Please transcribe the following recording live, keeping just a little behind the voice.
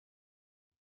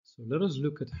So let us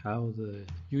look at how the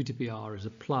UTPR is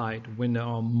applied when there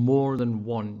are more than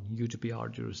one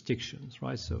UTPR jurisdictions,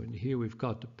 right? So in here we've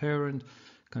got the parent,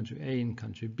 country A and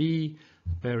country B.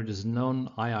 The parent is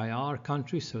non-IIR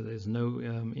country, so there's no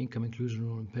income inclusion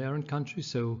rule in parent country.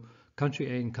 So country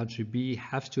A and country B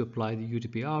have to apply the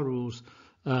UTPR rules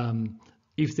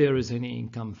if there is any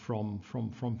income from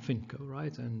FinCo,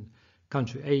 right? And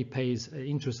country A pays an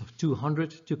interest of 200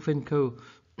 to FinCo,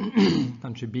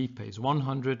 country B pays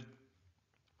 100,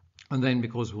 and then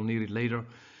because we'll need it later,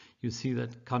 you see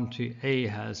that country A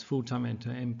has full-time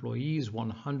employees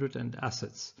 100 and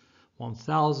assets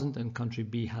 1,000, and country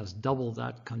B has double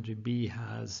that. Country B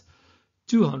has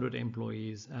 200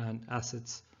 employees and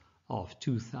assets of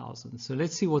 2,000. So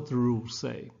let's see what the rules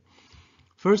say.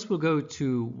 First, we'll go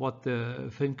to what the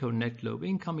FinCo net global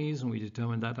income is, and we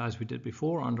determine that as we did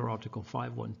before under Article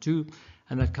 512,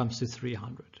 and that comes to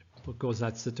 300, because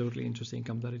that's the total interest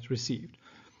income that it received.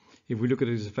 If we look at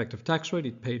its effective tax rate,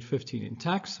 it paid 15 in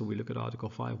tax, so we look at Article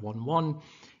 511,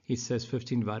 it says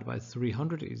 15 divided by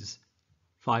 300 is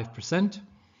 5%.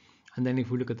 And then if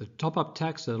we look at the top-up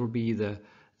tax, that'll be the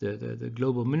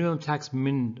global minimum tax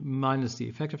minus the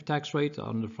effective tax rate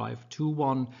under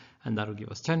 521, and that'll give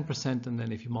us 10%. And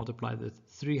then if you multiply the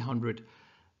 300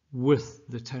 with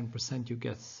the 10%, you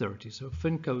get 30. So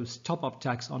FinCo's top-up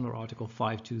tax under Article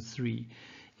 523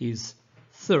 is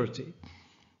 30.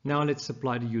 Now let's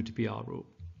apply the UTPR rule.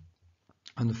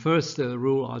 And the first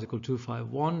rule, Article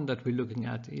 251, that we're looking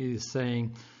at is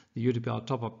saying the UTPR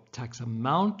top-up tax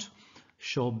amount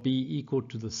shall be equal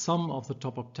to the sum of the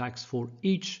top-up tax for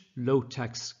each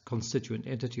low-tax constituent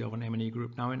entity of an M&E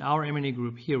group. Now in our M&E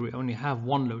group here, we only have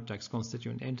one low-tax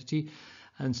constituent entity,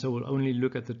 and so we'll only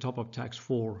look at the top-up tax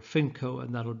for FinCo,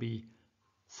 and that'll be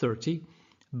 30.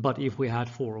 But if we had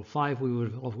 4 or 5, we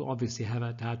would obviously have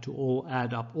had to all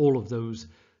add up all of those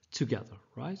together,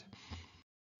 right?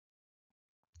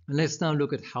 And let's now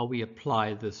look at how we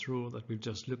apply this rule that we've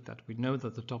just looked at. We know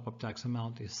that the top-up tax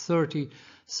amount is 30,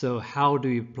 so how do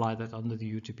we apply that under the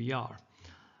UTPR?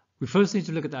 We first need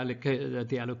to look at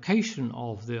the allocation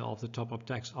of the top-up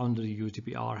tax under the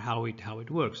UTPR, how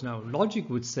it works. Now, logic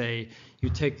would say you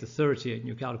take the 30 and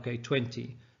you allocate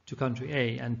 20 to country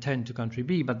A and 10 to country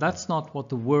B, but that's not what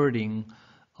the wording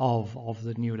of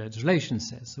the new legislation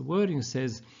says. The wording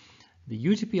says the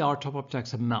UTPR top-up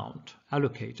tax amount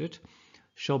allocated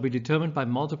shall be determined by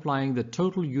multiplying the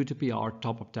total UTPR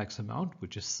top-up tax amount,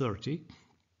 which is 30,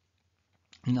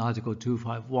 in Article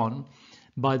 251,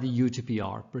 by the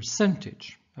UTPR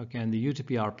percentage. Okay, and the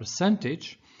UTPR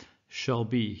percentage shall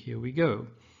be, here we go,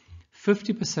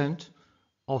 50%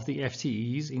 of the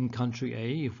FTEs in country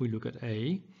A, if we look at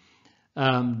A,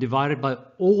 divided by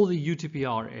all the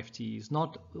UTPR FTEs,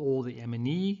 not all the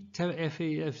M&E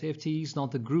FTEs,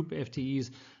 not the group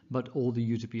FTEs, but all the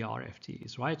UTPR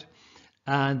FTEs, right?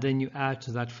 And then you add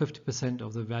to that 50%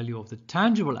 of the value of the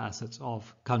tangible assets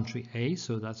of country A,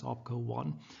 so that's OPCO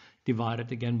 1,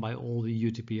 divided again by all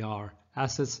the UTPR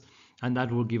assets, and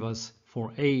that will give us,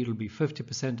 for A, it'll be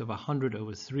 50% of 100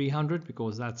 over 300,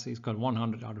 because it's got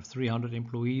 100 out of 300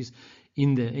 employees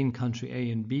in country A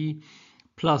and B,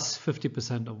 plus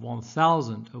 50% of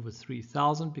 1,000 over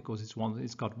 3,000, because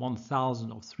it's got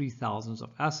 1,000 of 3,000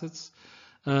 of assets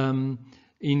in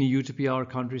the UTPR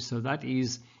country, so that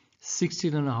is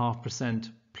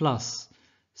 16.5% plus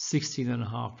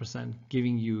 16.5%,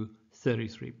 giving you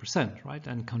 33%, right?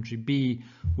 And country B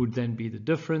would then be the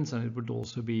difference, and it would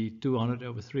also be 200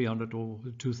 over 300 or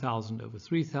 2,000 over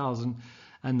 3,000,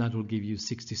 and that will give you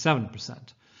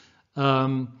 67%.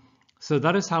 So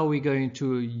that is how we're going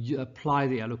to apply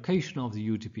the allocation of the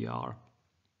UTPR.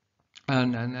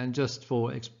 And just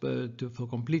for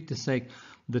completeness sake,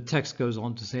 the text goes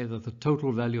on to say that the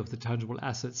total value of the tangible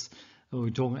assets, we're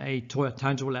talking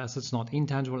tangible assets, not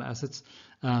intangible assets,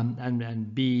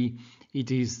 and B,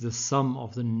 it is the sum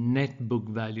of the net book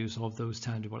values of those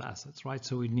tangible assets, right?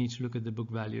 So we need to look at the book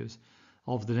values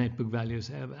of the net book values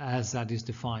as that is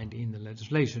defined in the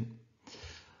legislation.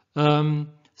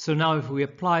 So now if we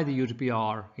apply the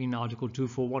UTPR in Article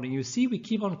 241, and you see we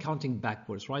keep on counting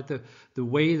backwards, right? The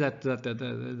way that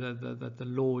the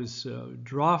law is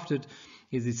drafted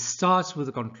is it starts with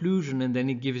a conclusion and then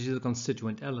it gives you the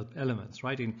constituent elements,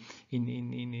 right? In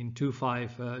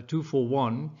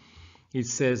 241, it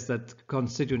says that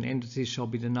constituent entities shall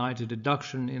be denied a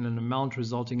deduction in an amount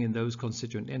resulting in those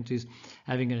constituent entities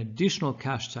having an additional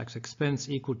cash tax expense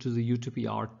equal to the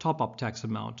UTPR top-up tax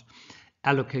amount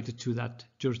allocated to that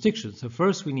jurisdiction. So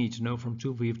first we need to know from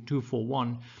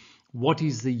 241, what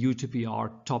is the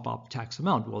UTPR top-up tax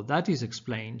amount? Well, that is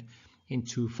explained in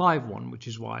 251, which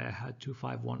is why I had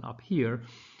 251 up here.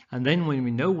 And then when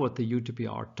we know what the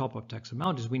UTPR top-up tax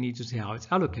amount is, we need to see how it's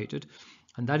allocated.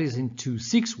 And that is in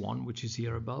 261, which is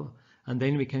here above. And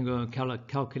then we can go and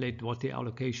calculate what the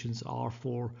allocations are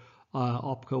for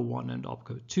OPCO 1 and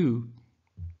OPCO 2.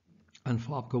 And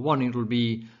for OPCO 1, it will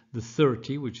be the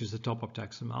 30, which is the top-up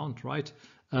tax amount, right?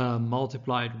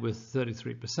 Multiplied with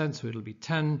 33%, so it'll be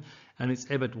 10, and its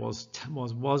EBIT was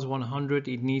 100.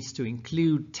 It needs to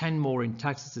include 10 more in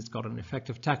taxes. It's got an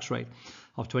effective tax rate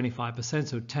of 25%,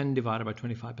 so 10 divided by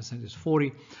 25% is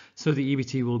 40. So the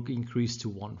EBT will increase to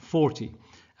 140.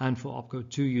 And for OPCO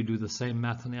 2, you do the same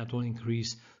math, and that will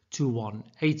increase to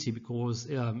 180 because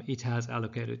it has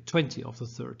allocated 20 of the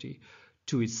 30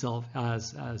 to itself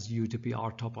as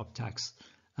UTPR top-up tax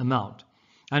amount.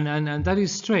 And that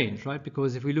is strange, right?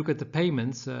 Because if we look at the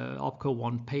payments, OPCO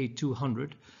 1 paid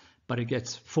 200, but it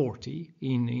gets 40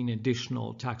 in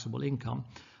additional taxable income.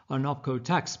 And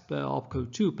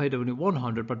OPCO 2 paid only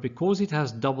 100, but because it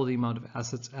has double the amount of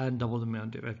assets and double the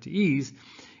amount of FTEs,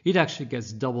 it actually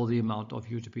gets double the amount of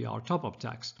UTPR top-up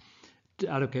tax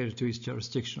allocated to its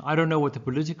jurisdiction. I don't know what the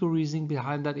political reasoning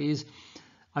behind that is.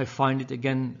 I find it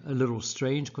again a little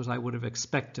strange because I would have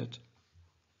expected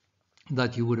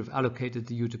that you would have allocated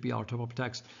the UTPR top-up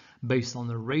tax based on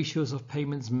the ratios of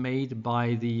payments made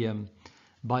by the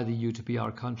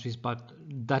UTPR countries, but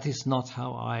that is not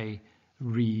how I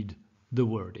read the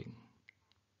wording.